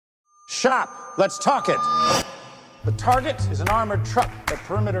Shop. Let's talk it. The target is an armored truck at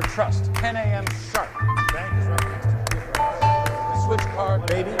Perimeter Trust. 10 a.m. sharp. Bank is right next to the switch car,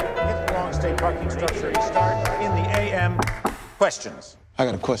 baby. Hit the long stay parking structure. You start in the a.m. Questions. I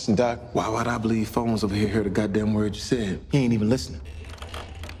got a question, Doc. Why would I believe phones over here heard the goddamn word you said? He ain't even listening.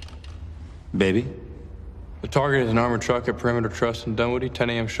 Baby? The target is an armored truck at Perimeter Trust in Dunwoody, 10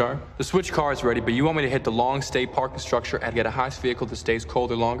 a.m. sharp. The switch car is ready, but you want me to hit the long stay parking structure and get a heist vehicle that stays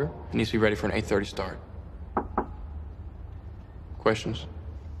colder longer? It needs to be ready for an 8:30 start. Questions?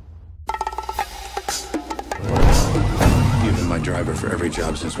 You've been my driver for every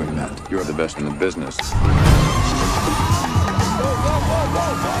job since we met. You're the best in the business.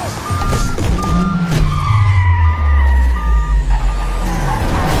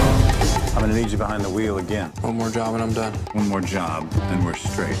 I'm gonna need you behind the wheel again. One more job and I'm done. One more job, and we're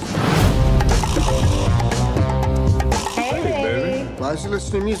straight. Hey, baby. Why is he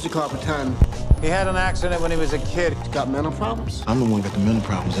listening to music all the time? He had an accident when he was a kid. He's got mental problems? I'm the one got the mental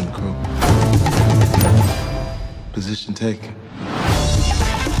problems in the crew. Position taken.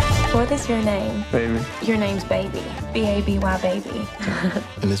 What is your name? Baby. Your name's Baby. B-A-B-Y, baby.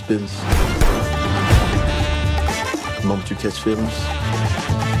 In this business, the moment you catch feelings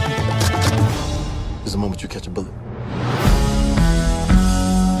is the moment you catch a bullet.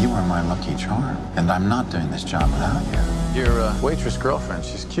 You are my lucky charm, and I'm not doing this job without you. Your waitress girlfriend,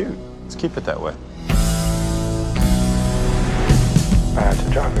 she's cute. Let's keep it that way. I have to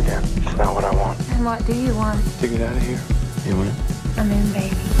drive again. It's not what I want. And what do you want? To get out of here. You win? I'm in,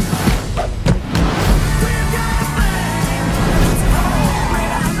 baby.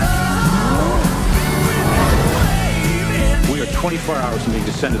 We are 24 hours from being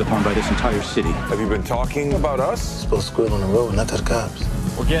descended upon by this entire city. Have you been talking about us? Supposed to squeal on the road, not to the cops.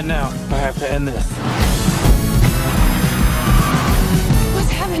 We're getting out. I have to end this.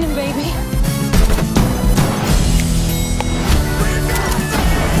 What's happening, baby?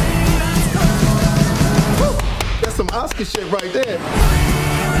 That's some Oscar shit right there.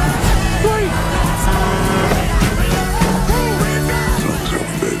 Song's over,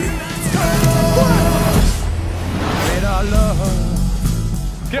 baby.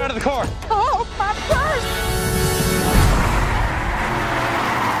 Get out of the car. Oh, my purse!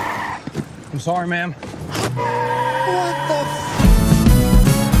 I'm sorry, ma'am. What the